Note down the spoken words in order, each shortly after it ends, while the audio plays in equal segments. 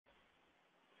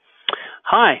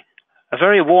Hi, a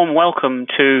very warm welcome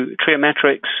to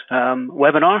Triometric's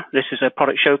webinar. This is a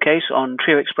product showcase on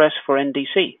Trio Express for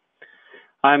NDC.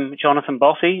 I'm Jonathan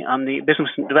Bothy. I'm the Business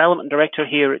Development Director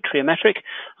here at Triometric,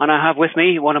 and I have with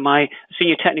me one of my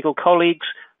senior technical colleagues,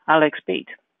 Alex Beat.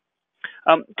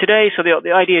 Today,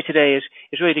 the idea today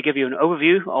is really to give you an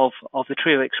overview of the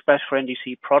Trio Express for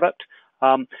NDC product.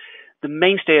 The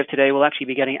mainstay of today will actually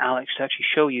be getting Alex to actually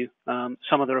show you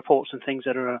some of the reports and things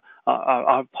that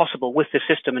are possible with the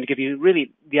system, and give you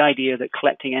really the idea that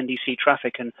collecting NDC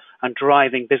traffic and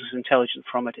driving business intelligence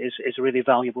from it is a really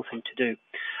valuable thing to do.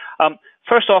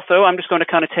 First off, though, I'm just going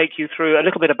to kind of take you through a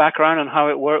little bit of background on how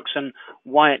it works and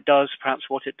why it does perhaps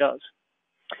what it does.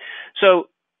 So,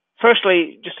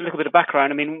 firstly, just a little bit of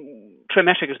background. I mean,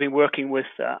 Triometric has been working with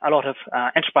a lot of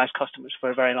enterprise customers for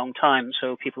a very long time.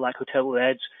 So people like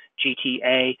Hotelbeds,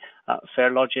 GTA,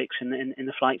 Fairlogics in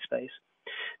the flight space.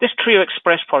 This Trio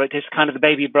Express product is kind of the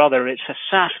baby brother. It's a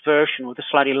SaaS version with a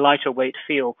slightly lighter weight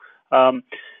feel, but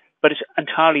it's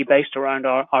entirely based around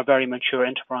our very mature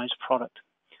enterprise product.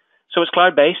 So it's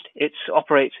cloud-based. It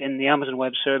operates in the Amazon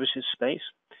Web Services space.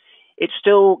 It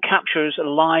still captures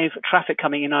live traffic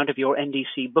coming in out of your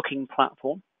NDC booking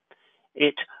platform.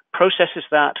 It processes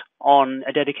that on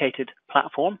a dedicated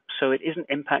platform, so it isn't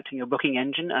impacting your booking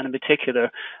engine, and in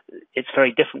particular, it's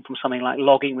very different from something like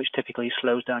logging, which typically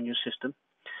slows down your system.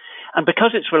 And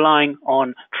because it's relying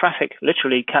on traffic,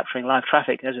 literally capturing live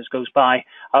traffic as it goes by,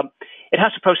 it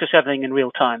has to process everything in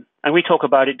real time. And we talk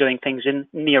about it doing things in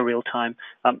near real time.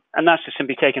 And that's to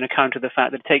simply take into account of the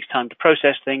fact that it takes time to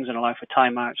process things and allow for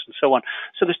timeouts and so on.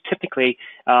 So there's typically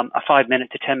a 5-minute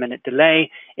to 10-minute delay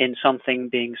in something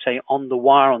being, say, on the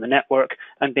wire on the network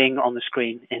and being on the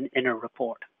screen in a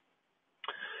report.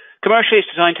 Commercially, it's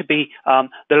designed to be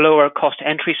the lower cost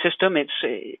entry system.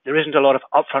 There isn't a lot of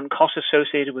upfront costs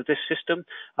associated with this system.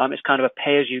 It's kind of a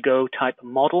pay-as-you-go type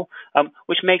model,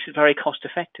 which makes it very cost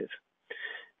effective.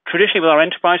 Traditionally, with our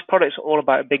enterprise products, it's all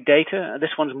about big data.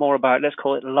 This one's more about, let's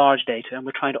call it large data, and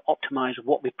we're trying to optimize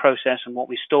what we process and what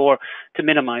we store to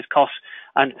minimize costs,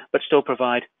 but still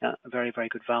provide a very, very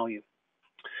good value.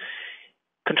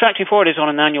 Contracting for it is on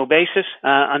an annual basis,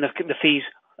 and the fees,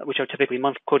 which are typically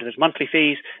quoted as monthly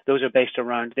fees, those are based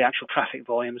around the actual traffic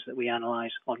volumes that we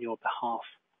analyze on your behalf.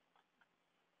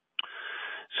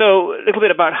 So a little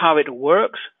bit about how it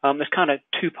works. There's kind of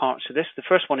two parts to this. The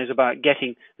first one is about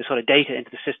getting the sort of data into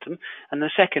the system, and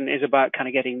the second is about kind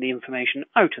of getting the information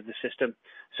out of the system.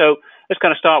 So let's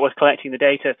kind of start with collecting the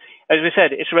data. As we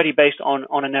said, it's already based on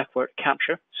a network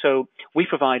capture. So we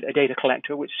provide a data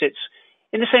collector which sits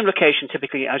in the same location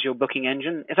typically as your booking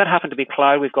engine. If that happened to be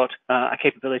cloud, we've got a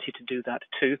capability to do that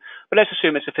too. But let's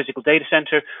assume it's a physical data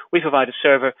center. We provide a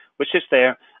server which sits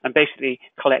there and basically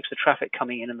collects the traffic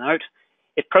coming in and out.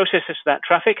 It processes that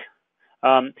traffic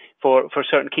for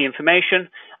certain key information,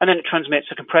 and then it transmits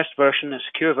a compressed version, a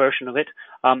secure version of it,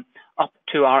 up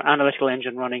to our analytical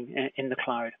engine running in the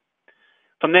cloud.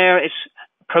 From there, it's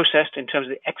processed in terms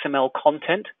of the XML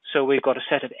content. So we've got a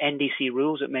set of NDC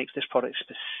rules that makes this product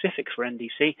specific for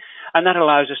NDC, and that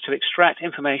allows us to extract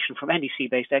information from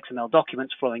NDC-based XML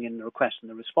documents flowing in the requests and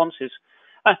the responses,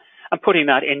 and putting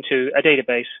that into a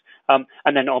database,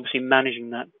 and then obviously managing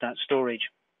that storage.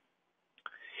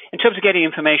 In terms of getting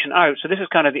information out, so this is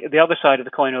kind of the other side of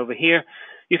the coin over here.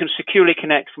 You can securely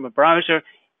connect from a browser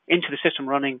into the system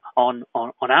running on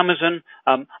Amazon,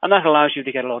 and that allows you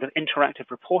to get a lot of interactive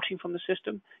reporting from the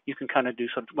system. You can kind of do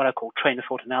sort of what I call train of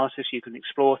thought analysis. You can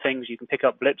explore things, you can pick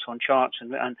up blips on charts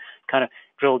and kind of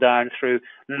drill down through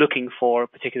looking for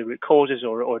particular root causes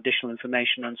or additional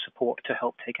information and support to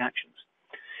help take actions.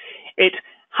 It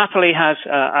happily has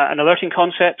an alerting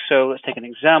concept. So let's take an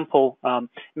example.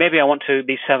 Maybe I want to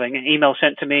be having an email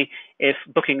sent to me if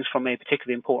bookings from a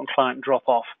particularly important client drop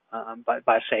off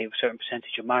by say, a certain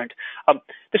percentage amount.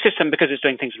 The system, because it's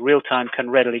doing things in real time, can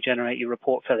readily generate your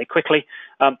report fairly quickly.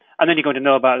 And then you're going to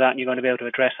know about that, and you're going to be able to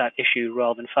address that issue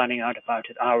rather than finding out about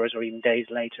it hours or even days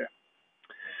later.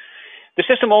 The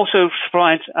system also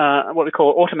provides what we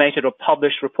call automated or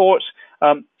published reports.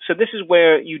 So this is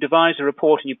where you devise a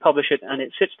report and you publish it, and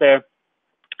it sits there,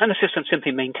 and the system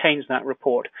simply maintains that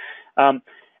report. And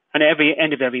at every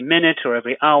end of every minute or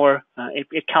every hour,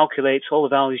 it calculates all the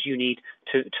values you need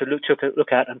to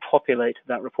look at and populate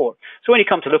that report. So when you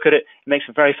come to look at it, it makes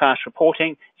a very fast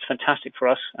reporting. It's fantastic for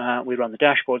us. We run the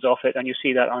dashboards off it, and you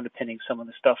see that underpinning some of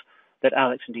the stuff that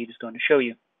Alex indeed is going to show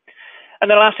you. And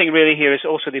the last thing really here is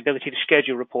also the ability to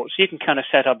schedule reports. So you can kind of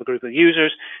set up a group of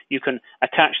users, you can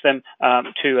attach them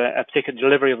to a particular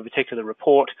delivery of a particular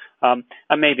report, and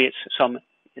maybe it's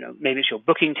maybe it's your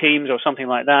booking teams or something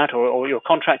like that, or your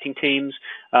contracting teams,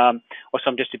 or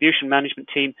some distribution management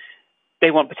team.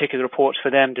 they want particular reports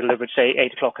for them delivered, say,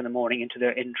 8 o'clock in the morning into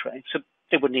their in-tray. So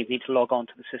they wouldn't even need to log on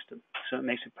to the system. So it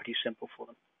makes it pretty simple for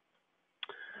them.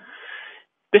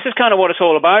 This is kind of what it's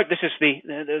all about. This is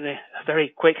the very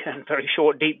quick and very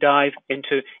short deep dive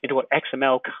into what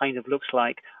XML kind of looks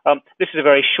like. This is a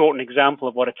very shortened example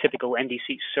of what a typical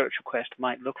NDC search request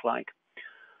might look like.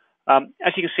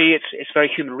 As you can see, it's very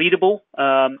human readable.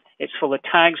 It's full of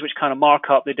tags which kind of mark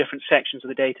up the different sections of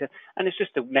the data, and it's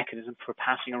just a mechanism for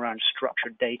passing around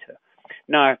structured data.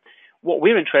 Now, what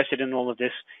we're interested in all of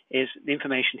this is the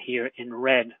information here in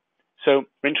red. So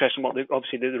we're interested in what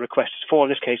obviously the request is for. In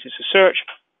this case, it's a search.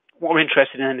 What we're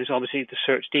interested in is obviously the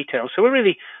search details. So we're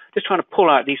really just trying to pull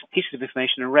out these pieces of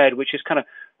information in red, which is kind of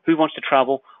who wants to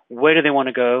travel, where do they want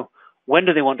to go, when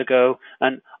do they want to go,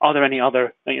 and are there any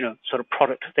other sort of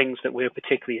product things that we're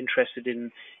particularly interested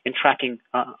in tracking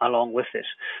along with this.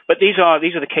 But these are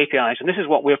the KPIs, and this is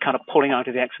what we're kind of pulling out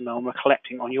of the XML and we're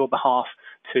collecting on your behalf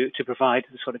to provide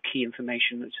the sort of key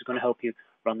information which is going to help you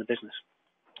run the business.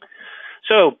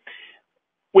 So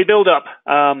we build up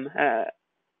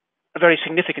a very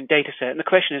significant data set, and the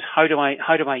question is, how do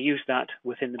I use that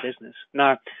within the business?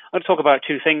 Now, I'm going to talk about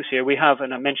two things here. We have,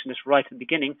 and I mentioned this right at the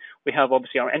beginning, we have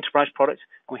obviously our enterprise product,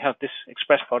 and we have this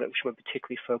express product, which we're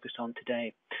particularly focused on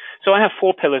today. So I have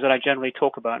 4 pillars that I generally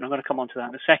talk about, and I'm going to come on to that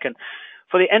in a second.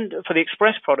 For the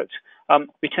express product,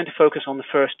 we tend to focus on the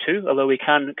first 2, although we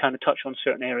can kind of touch on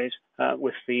certain areas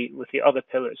with the other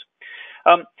pillars.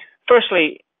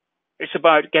 Firstly, it's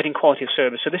about getting quality of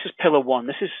service. So this is pillar 1.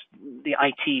 This is the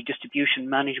IT distribution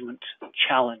management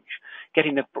challenge,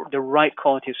 getting the right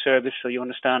quality of service so you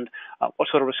understand what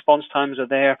sort of response times are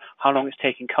there, how long it's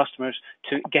taking customers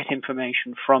to get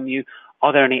information from you.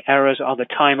 Are there any errors? Are there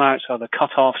timeouts? Are there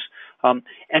cutoffs?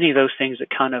 Any of those things that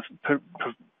kind of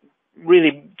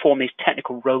really form these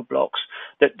technical roadblocks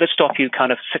that stop you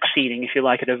kind of succeeding, if you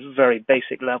like, at a very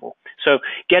basic level. So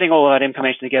getting all of that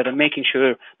information together, making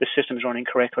sure the system is running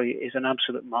correctly is an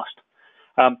absolute must.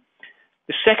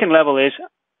 The second level is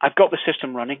I've got the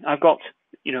system running. I've got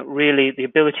really the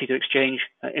ability to exchange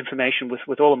information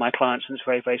with all of my clients, and it's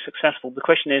very, very successful. The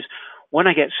question is, when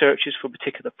I get searches for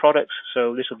particular products,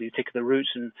 so this will be particular routes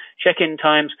and check-in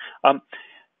times,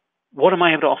 what am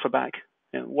I able to offer back?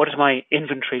 What does my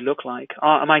inventory look like?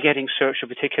 Am I getting search of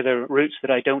particular routes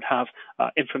that I don't have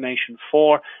information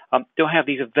for? Do I have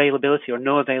these availability or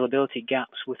no availability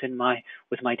gaps with my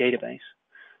database?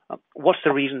 What's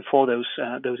the reason for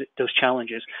those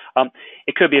challenges?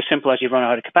 It could be as simple as you run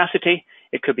out of capacity.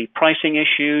 It could be pricing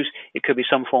issues. It could be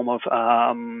some form of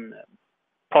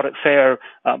product fare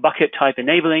bucket type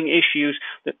enabling issues.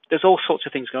 There's all sorts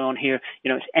of things going on here.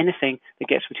 It's anything that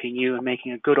gets between you and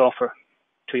making a good offer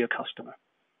to your customer.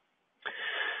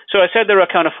 So I said there are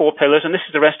kind of 4 pillars, and this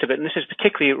is the rest of it, and this is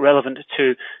particularly relevant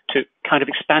to kind of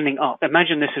expanding up.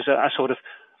 Imagine this is a sort of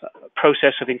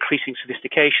process of increasing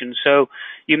sophistication. So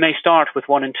you may start with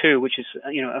 1 and 2, which is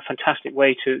a fantastic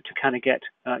way to kind of get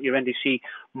your NDC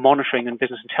monitoring and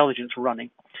business intelligence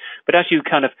running. But as you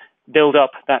kind of build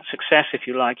up that success, if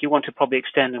you like, you want to probably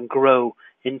extend and grow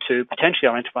into potentially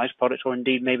our enterprise products, or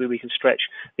indeed maybe we can stretch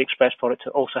the express product to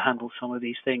also handle some of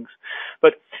these things.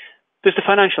 But there's the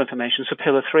financial information, so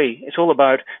pillar 3. It's all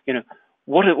about,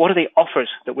 what are the offers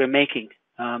that we're making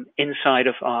inside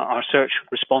of our search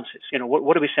responses?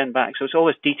 What do we send back? So it's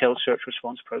always detailed search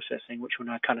response processing, which we're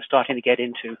now kind of starting to get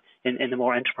into in the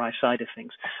more enterprise side of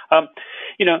things. And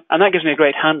that gives me a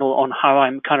great handle on how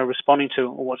I'm kind of responding to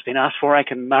what's been asked for. I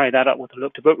can marry that up with the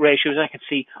look-to-book ratios. I can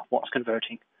see what's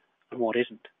converting and what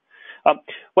isn't.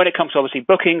 When it comes to obviously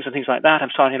bookings and things like that,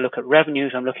 I'm starting to look at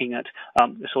revenues. I'm looking at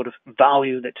the sort of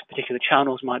value that particular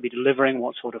channels might be delivering,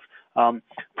 what sort of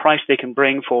price they can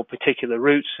bring for particular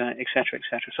routes, et cetera, et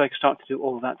cetera. So I can start to do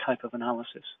all of that type of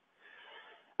analysis.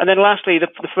 And then lastly, the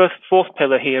fourth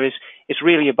pillar here is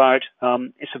really about,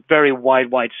 it's a very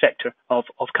wide sector of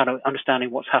kind of understanding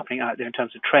what's happening out there in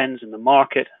terms of trends in the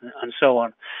market and so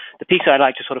on. The piece I'd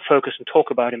like to sort of focus and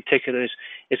talk about in particular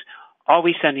is are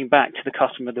we sending back to the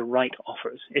customer the right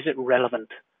offers? Is it relevant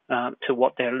to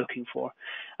what they're looking for?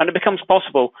 And it becomes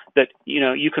possible that,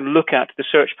 you can look at the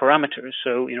search parameters.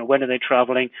 So, when are they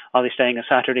traveling? Are they staying a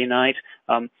Saturday night?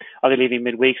 Are they leaving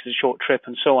midweek as a short trip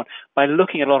and so on? By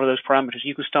looking at a lot of those parameters,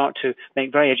 you can start to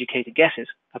make very educated guesses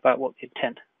about what the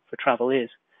intent for travel is.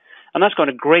 And that's going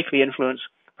to greatly influence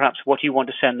perhaps what you want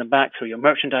to send them back through your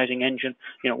merchandising engine,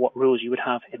 what rules you would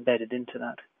have embedded into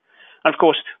that. And of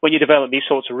course, when you develop these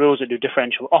sorts of rules that do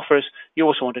differential offers, you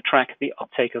also want to track the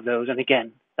uptake of those. And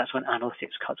again, that's when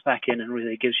analytics cuts back in and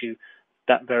really gives you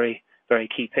that very, very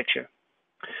key picture.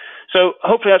 So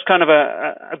hopefully that's kind of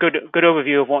a good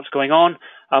overview of what's going on.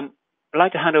 I'd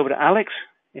like to hand over to Alex,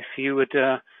 if you would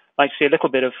like to see a little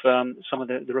bit of some of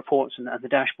the reports and the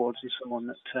dashboards and so on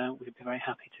that we'd be very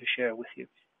happy to share with you.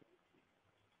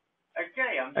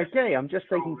 Okay, I'm just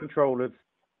taking control of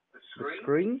the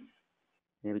screen.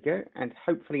 There we go. And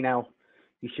hopefully now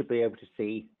you should be able to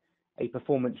see a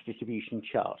performance distribution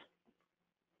chart.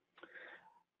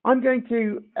 I'm going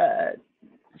to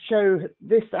show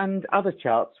this and other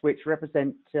charts which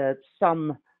represent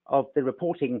some of the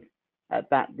reporting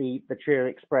that the Trio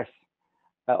Express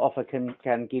offer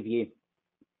can give you.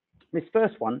 This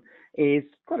first one is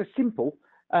quite a simple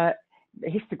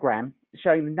histogram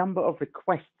showing the number of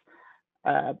requests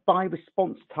by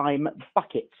response time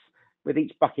buckets, with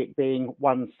each bucket being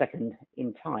 1 second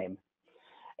in time.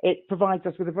 It provides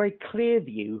us with a very clear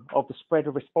view of the spread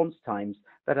of response times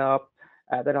that our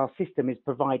system is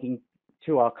providing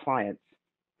to our clients.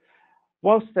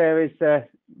 Whilst there is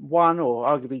one or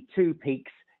arguably two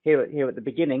peaks here at the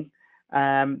beginning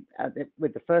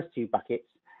with the first two buckets,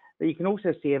 but you can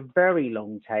also see a very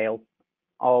long tail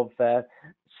of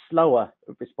slower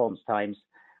response times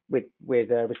with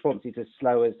responses as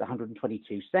slow as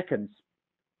 122 seconds.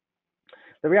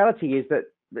 The reality is that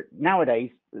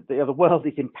nowadays the world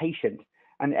is impatient,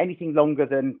 and anything longer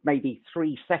than maybe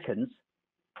 3 seconds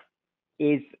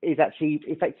is actually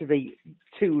effectively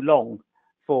too long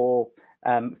for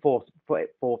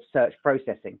search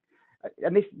processing.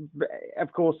 And this,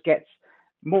 of course, gets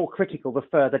more critical the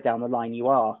further down the line you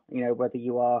are. You know, whether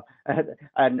you are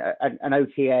an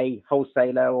OTA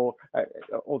wholesaler or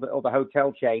the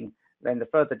hotel chain, then the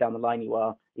further down the line you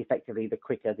are, effectively the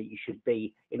quicker that you should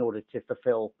be in order to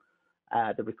fulfill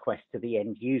the request to the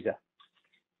end user.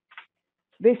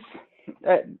 This,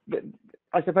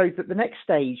 I suppose that the next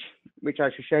stage, which I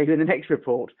shall show you in the next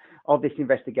report of this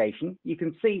investigation, you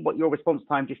can see what your response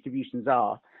time distributions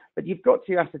are, but you've got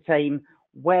to ascertain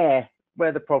where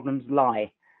the problems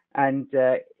lie. And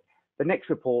the next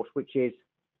report, which is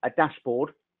a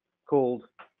dashboard called,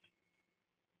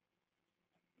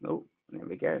 oh, there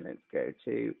we go, let's go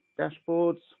to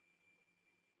dashboards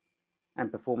and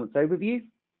performance overview,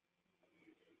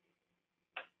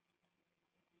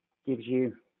 gives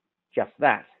you just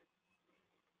that.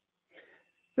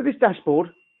 So this dashboard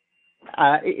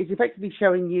is effectively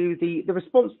showing you the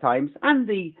response times and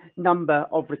the number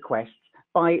of requests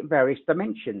by various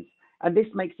dimensions. And this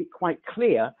makes it quite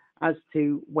clear as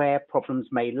to where problems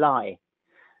may lie.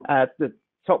 The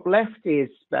top left is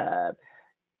the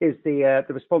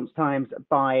response times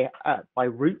by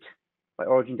route, by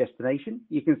origin destination.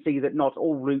 You can see that not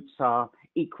all routes are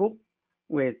equal,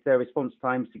 with their response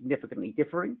times significantly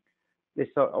differing. This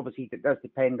obviously does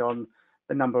depend on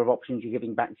the number of options you're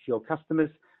giving back to your customers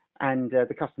and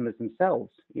the customers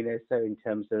themselves. You know, so in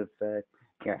terms of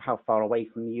how far away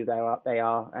from you they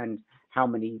are, and how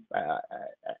many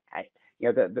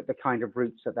the kind of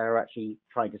routes that they're actually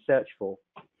trying to search for.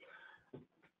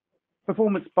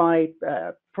 Performance by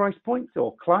price point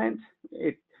or client.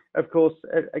 It, of course,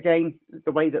 again,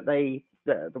 the way that they,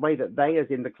 as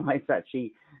in the clients,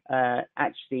 actually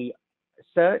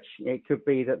search. It could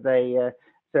be that they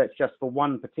search just for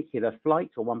one particular flight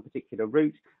or one particular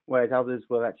route, whereas others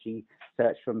will actually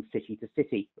search from city to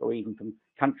city or even from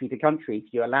country to country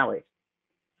if you allow it.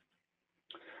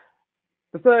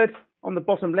 The third on the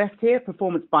bottom left here,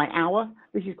 performance by hour.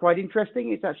 This is quite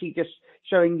interesting. It's actually just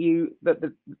showing you that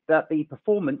the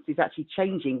performance is actually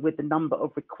changing with the number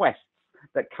of requests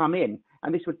that come in,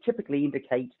 and this would typically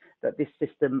indicate that this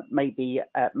system may be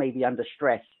under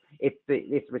stress if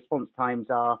the response times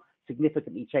are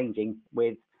significantly changing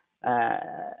with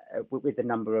the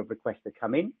number of requests that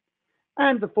come in.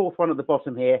 And the fourth one at the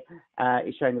bottom here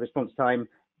is showing the response time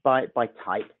by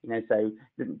type. You know, so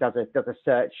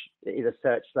is a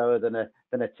search slower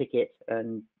than a ticket,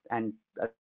 and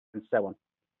so on.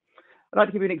 I'd like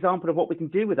to give you an example of what we can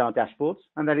do with our dashboards,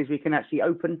 and that is we can actually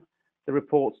open the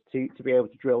reports to be able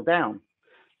to drill down.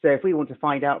 So if we want to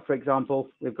find out, for example,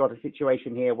 we've got a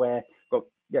situation here where we've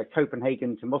got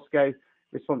Copenhagen to Moscow,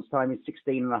 response time is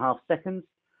 16.5 seconds.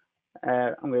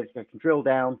 I can drill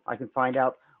down, I can find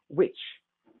out which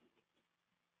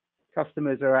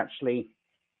customers are actually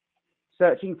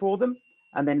searching for them,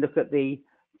 and then look at the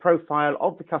profile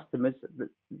of the customers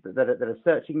that are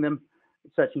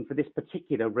searching for this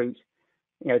particular route,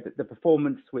 you know, the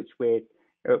performance which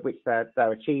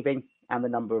they're achieving, and the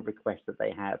number of requests that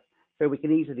they have. So we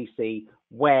can easily see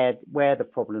where the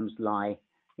problems lie,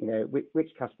 you know, which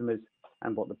customers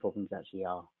and what the problems actually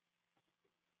are.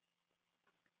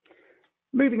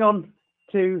 Moving on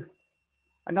to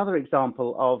another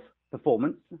example of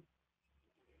performance,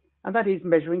 and that is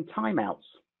measuring timeouts.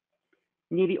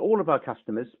 Nearly all of our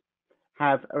customers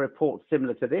have a report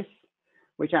similar to this,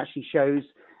 which actually shows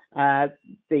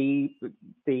the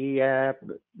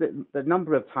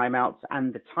number of timeouts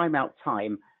and the timeout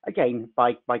time, again,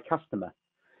 by customer.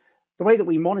 The way that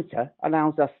we monitor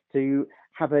allows us to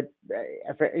have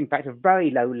in fact, a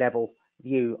very low level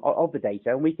view of the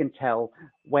data, and we can tell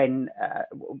when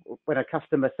a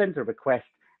customer sends a request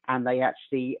and they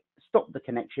actually stop the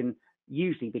connection,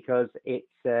 usually because it's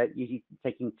usually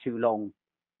taking too long,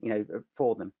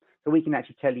 for them. So we can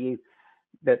actually tell you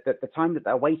that the time that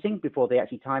they're waiting before they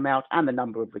actually time out and the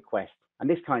number of requests. And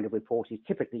this kind of report is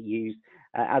typically used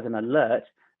as an alert,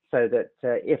 so that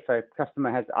if a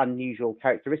customer has unusual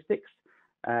characteristics,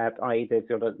 i.e. they've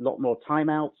got a lot more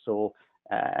timeouts, or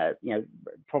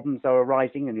problems are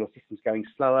arising and your system's going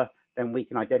slower, then we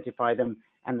can identify them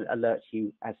and alert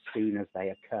you as soon as they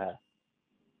occur.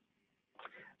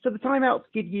 So the timeouts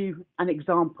give you an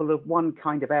example of one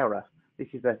kind of error. This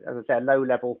is, as I say, a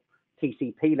low-level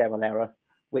TCP level error,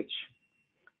 which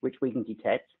we can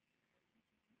detect.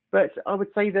 But I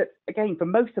would say that, again, for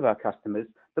most of our customers,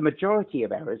 the majority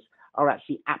of errors are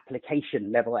actually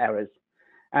application level errors.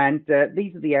 And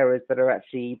these are the errors that are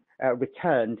actually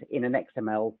returned in an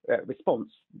XML response,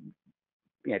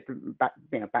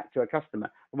 back to a customer,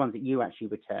 the ones that you actually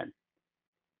return.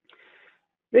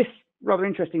 This rather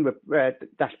interesting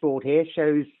dashboard here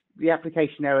shows the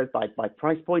application errors by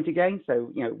price point again.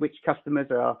 So, which customers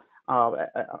are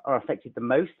affected the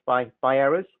most by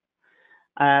errors.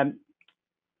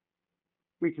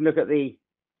 We can look at the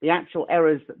actual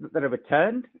errors that are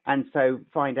returned, and so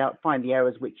find the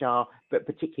errors which are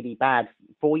particularly bad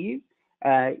for you.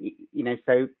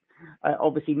 So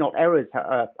obviously not errors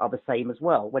are the same as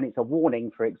well. When it's a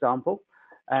warning, for example,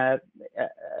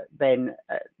 then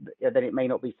it may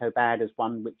not be so bad as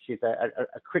one which is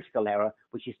a critical error,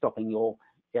 which is stopping your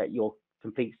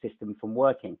complete system from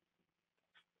working.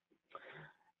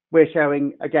 We're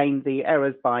showing, again, the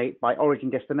errors by origin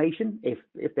destination.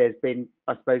 If there's been,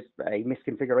 I suppose, a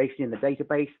misconfiguration in the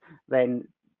database, then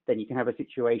you can have a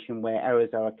situation where errors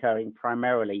are occurring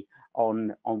primarily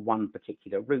on one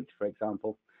particular route, for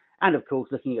example. And of course,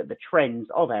 looking at the trends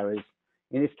of errors,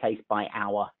 in this case by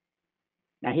hour.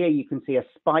 Now here you can see a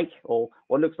spike, or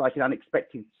what looks like an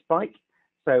unexpected spike.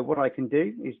 So what I can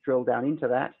do is drill down into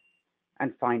that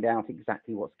and find out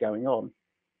exactly what's going on.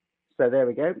 So there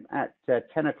we go, at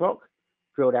 10 o'clock,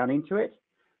 drill down into it.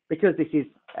 Because this is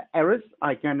errors,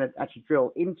 I'm going to actually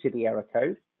drill into the error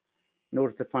code in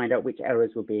order to find out which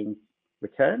errors were being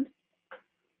returned.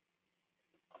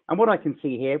 And what I can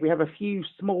see here, we have a few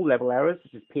small level errors,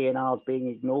 such as PNRs being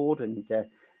ignored and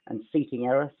seating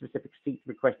error, specific seat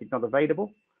requested not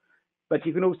available. But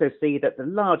you can also see that the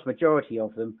large majority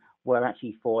of them were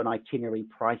actually for an itinerary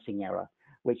pricing error,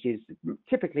 which is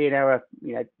typically an error,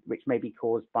 which may be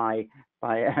caused by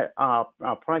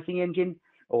our pricing engine,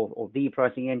 or the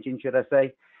pricing engine, should I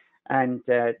say, and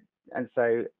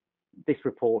so this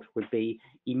report would be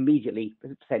immediately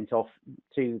sent off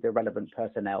to the relevant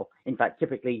personnel. In fact,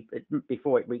 typically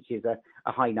before it reaches a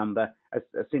high number, as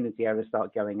soon as the errors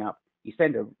start going up, you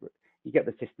get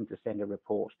the system to send a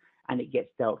report, and it gets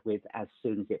dealt with as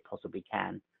soon as it possibly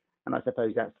can. And I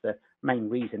suppose that's the main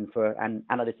reason for an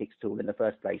analytics tool in the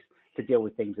first place, to deal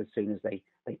with things as soon as they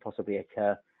possibly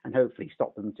occur, and hopefully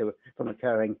stop them from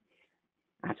occurring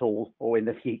at all or in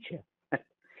the future.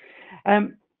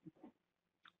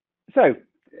 So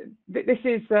this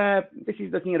is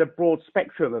looking at a broad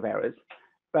spectrum of errors,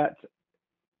 but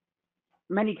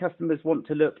many customers want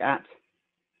to look at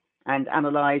and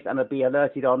analyze and be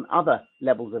alerted on other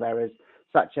levels of errors,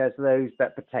 such as those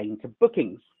that pertain to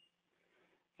bookings.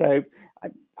 So,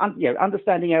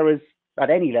 understanding errors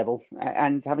at any level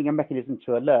and having a mechanism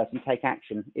to alert and take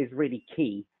action is really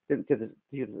key to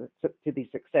the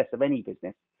success of any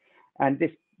business. And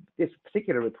this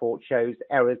particular report shows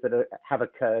errors that have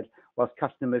occurred whilst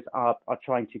customers are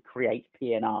trying to create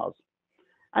PNRs.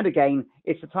 And again,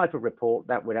 it's the type of report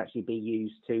that would actually be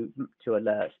used to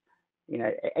alert.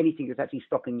 Anything that's actually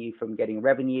stopping you from getting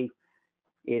revenue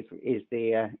is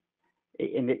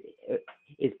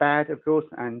bad, of course,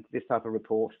 and this type of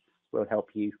report will help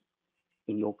you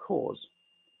in your cause.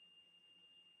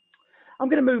 I'm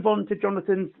going to move on to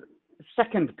Jonathan's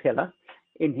second pillar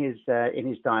in his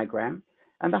diagram,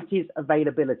 and that is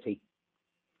availability.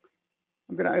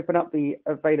 I'm going to open up the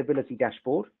availability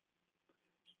dashboard,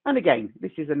 and again,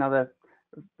 this is another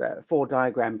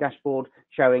 4-diagram dashboard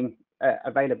showing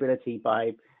availability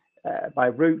by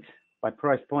route, by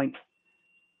price point,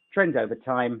 trends over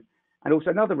time, and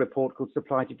also another report called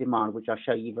supply to demand, which I'll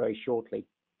show you very shortly.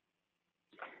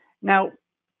 Now,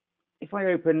 if I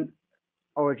open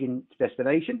origin to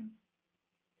destination,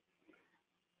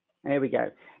 there we go.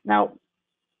 Now,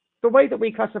 the way that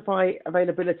we classify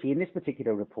availability in this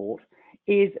particular report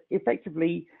is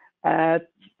effectively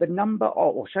the number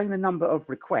of, or showing the number of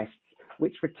requests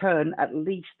which return at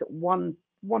least one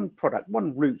product,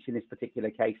 one route in this particular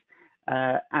case,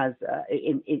 as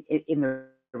in the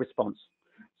response.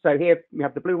 So here we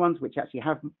have the blue ones, which actually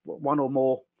have one or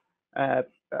more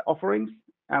offerings,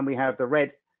 and we have the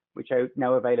red, which have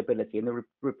no availability. And the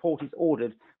report is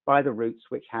ordered by the routes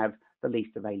which have the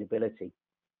least availability.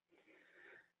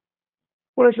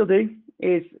 What I shall do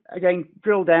is, again,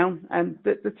 drill down, and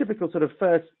the typical sort of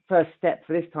first step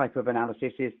for this type of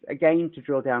analysis is, again, to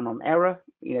drill down on error.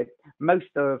 You know,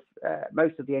 most of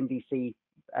the NDC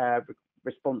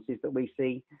responses that we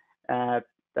see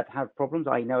that have problems,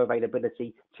 i.e. no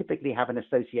availability, typically have an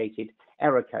associated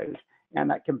error code, and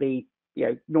that can be, you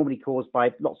know, normally caused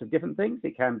by lots of different things.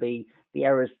 It can be the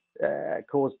errors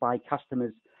caused by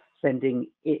customers sending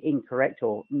incorrect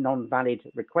or non-valid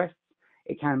requests.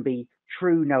 It can be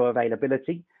true no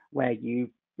availability, where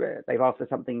they've asked for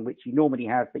something which you normally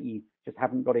have, but you just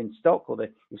haven't got in stock, or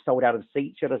you've sold out of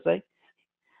seats, should I say.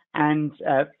 And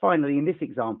finally, in this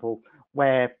example,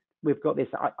 where we've got this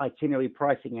itinerary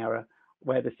pricing error,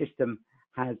 where the system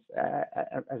has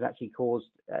actually caused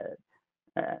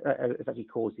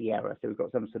the error. So we've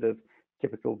got some sort of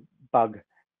typical bug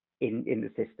in the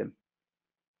system.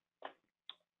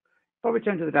 If I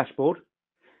return to the dashboard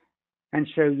and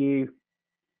show you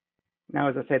now,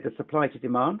 as I said, the supply to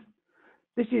demand,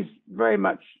 this is very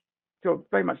much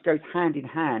goes hand in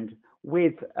hand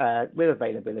with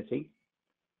availability.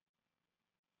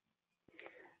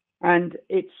 And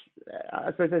it's,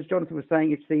 I suppose, as Jonathan was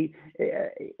saying,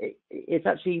 it's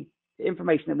actually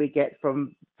information that we get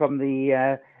from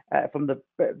the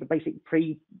basic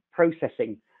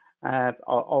pre-processing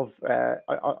of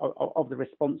the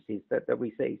responses that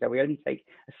we see. So we only take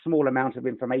a small amount of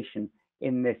information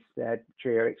in this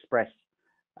Trio Express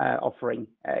offering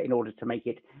in order to make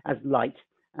it as light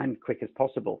and quick as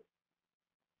possible.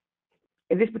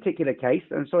 In this particular case,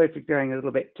 I'm sorry for going a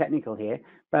little bit technical here,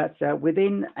 but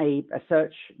within a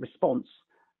search response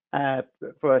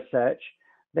for a search,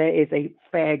 there is a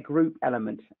fair group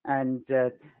element, and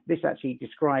this actually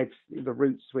describes the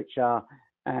routes which are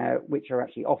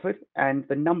actually offered, and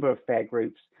the number of fair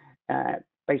groups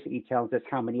basically tells us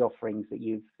how many offerings that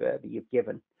you've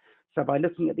given. So by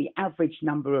looking at the average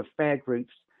number of fare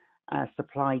groups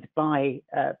supplied by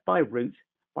route,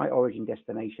 by origin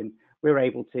destination, we're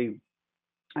able to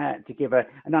give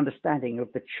an understanding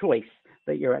of the choice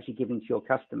that you're actually giving to your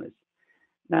customers.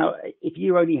 Now, if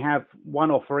you only have one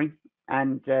offering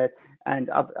and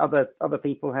other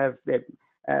people have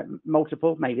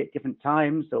multiple, maybe at different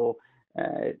times, or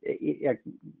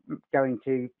going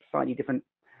to slightly different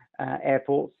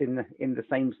airports in the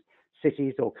same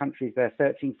cities or countries they're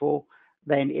searching for,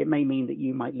 then it may mean that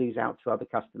you might lose out to other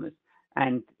customers.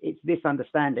 And it's this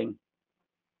understanding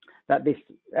that this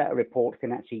report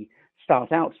can actually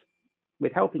start out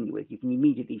with helping you with. You can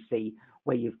immediately see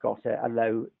where you've got a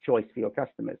low choice for your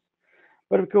customers.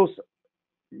 But of course,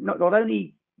 not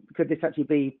only could this actually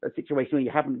be a situation where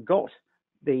you haven't got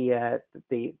the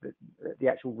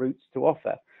actual routes to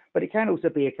offer, but it can also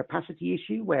be a capacity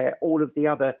issue where all of the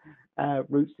other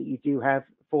routes that you do have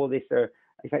for this are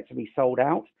effectively sold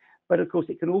out. But of course,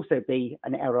 it can also be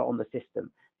an error on the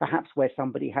system, perhaps where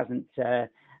somebody hasn't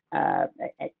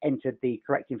entered the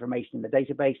correct information in the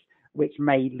database, which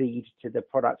may lead to the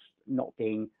products not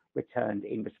being returned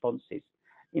in responses.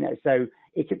 You know, so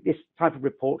this type of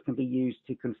report can be used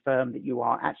to confirm that you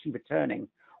are actually returning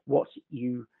what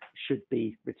you should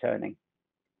be returning.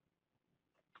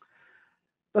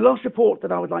 The last report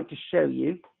that I would like to show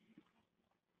you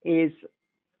is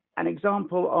an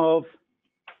example of,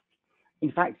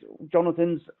 in fact,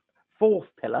 Jonathan's fourth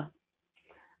pillar,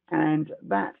 and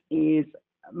that is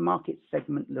market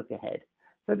segment look ahead.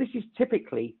 So this is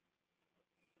typically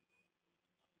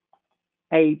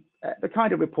the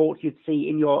kind of report you'd see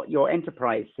in your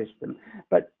enterprise system,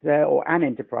 but or an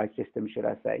enterprise system, should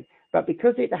I say? But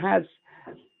because it has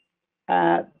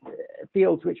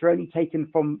fields which are only taken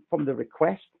from the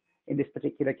request in this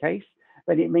particular case,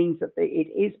 then it means that it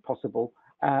is possible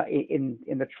in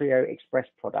the Trio Express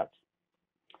product.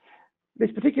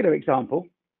 This particular example,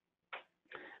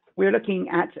 we're looking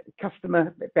at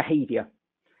customer behavior,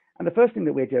 and the first thing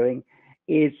that we're doing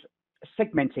is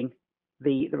segmenting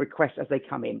the requests as they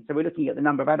come in. So we're looking at the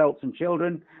number of adults and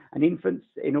children and infants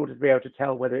in order to be able to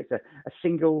tell whether it's a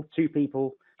single, two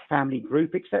people, family,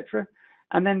 group, etc.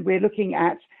 And then we're looking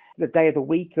at the day of the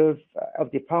week of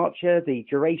departure, the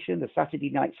duration, the Saturday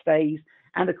night stays,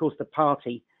 and of course the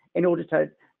party, in order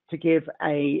to give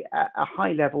a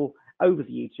high level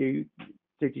overview to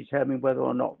to determine whether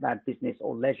or not they're business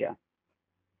or leisure.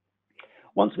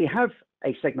 Once we have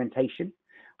a segmentation,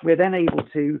 we're then able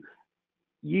to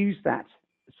use that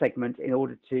segment in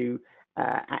order to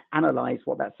analyze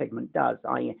what that segment does,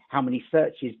 i.e. how many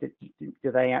searches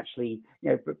do they actually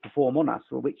perform on us,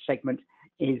 or which segment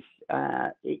is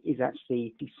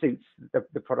actually suits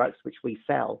the products which we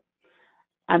sell.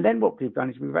 And then what we've done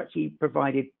is we've actually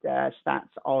provided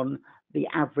stats on the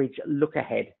average look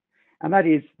ahead, and that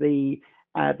is the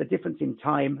difference in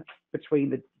time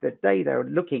between the day they're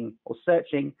looking or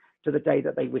searching to the day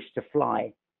that they wish to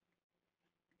fly.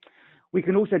 We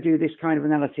can also do this kind of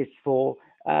analysis for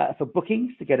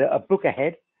bookings to get a book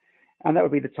ahead, and that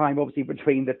would be the time obviously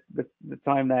between the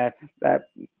time that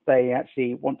they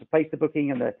actually want to place the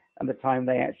booking and the time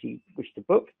they actually wish to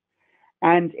book.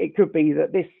 And it could be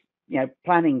that this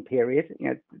planning period,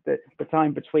 the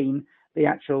time between the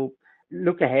actual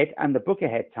look ahead and the book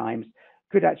ahead times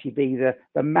could actually be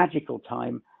the magical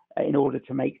time in order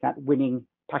to make that winning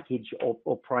package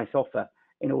or price offer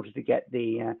in order to get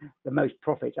the most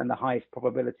profit and the highest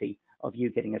probability of you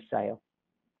getting a sale.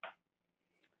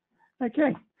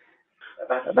 Okay,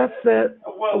 that's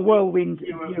a whirlwind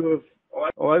view of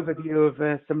or overview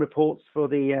of some reports for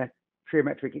the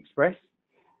Triometric Express,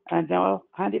 and now I'll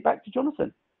hand it back to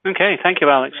Jonathan. Okay, thank you,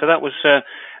 Alex. So that was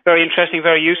very interesting,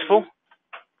 very useful.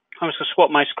 I'm just going to swap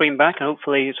my screen back, and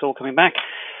hopefully it's all coming back.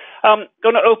 I'm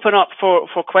going to open up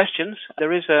for questions.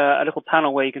 There is a little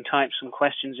panel where you can type some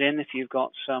questions in if you've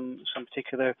got some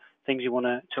particular things you want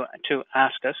to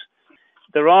ask us.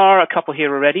 There are a couple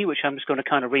here already, which I'm just going to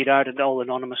kind of read out and all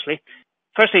anonymously.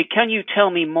 Firstly, can you tell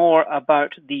me more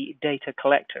about the data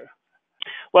collector?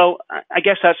 Well, I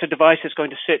guess that's a device that's going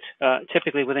to sit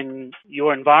typically within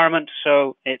your environment,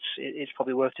 so it's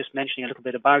probably worth just mentioning a little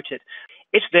bit about it.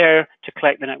 It's there to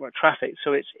collect the network traffic,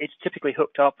 so it's typically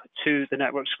hooked up to the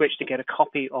network switch to get a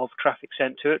copy of traffic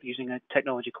sent to it using a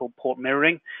technology called port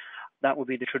mirroring. That would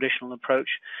be the traditional approach.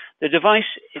 The device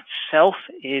itself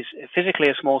is physically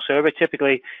a small server.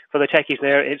 Typically, for the techies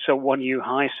there, it's a 1U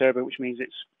high server, which means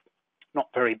it's not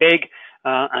very big,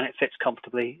 and it fits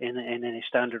comfortably in any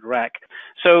standard rack.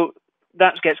 So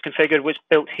that gets configured. It's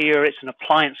built here. It's an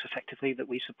appliance, effectively, that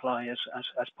we supply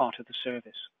as part of the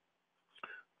service.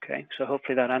 Okay, so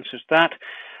hopefully that answers that.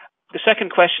 The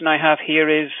second question I have here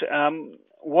is,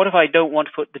 what if I don't want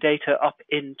to put the data up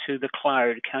into the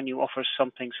cloud? Can you offer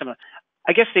something similar?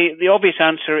 I guess the obvious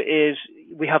answer is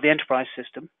we have the enterprise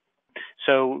system.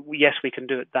 So yes, we can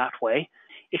do it that way.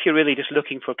 If you're really just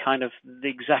looking for kind of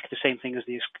the same thing as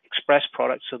the Express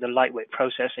product, so the lightweight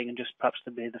processing and just perhaps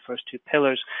the first two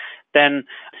pillars, then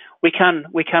we can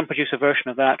produce a version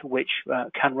of that which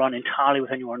can run entirely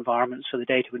within your environment, so the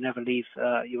data would never leave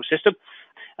your system,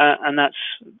 and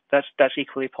that's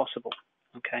equally possible.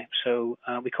 Okay, so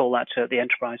we call that the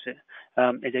Enterprise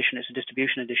edition. It's a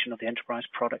distribution edition of the Enterprise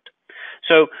product.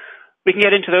 So we can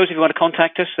get into those if you want to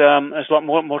contact us. There's a lot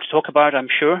more to talk about, I'm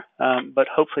sure, but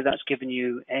hopefully that's given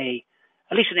you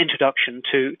at least an introduction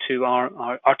to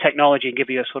our technology and give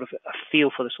you a sort of a feel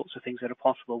for the sorts of things that are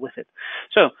possible with it.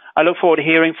 So I look forward to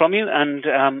hearing from you, and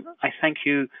I thank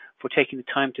you for taking the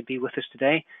time to be with us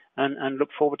today, and look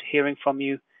forward to hearing from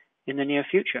you in the near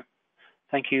future.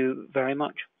 Thank you very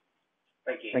much.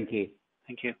 Thank you. Thank you.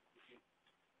 Thank you.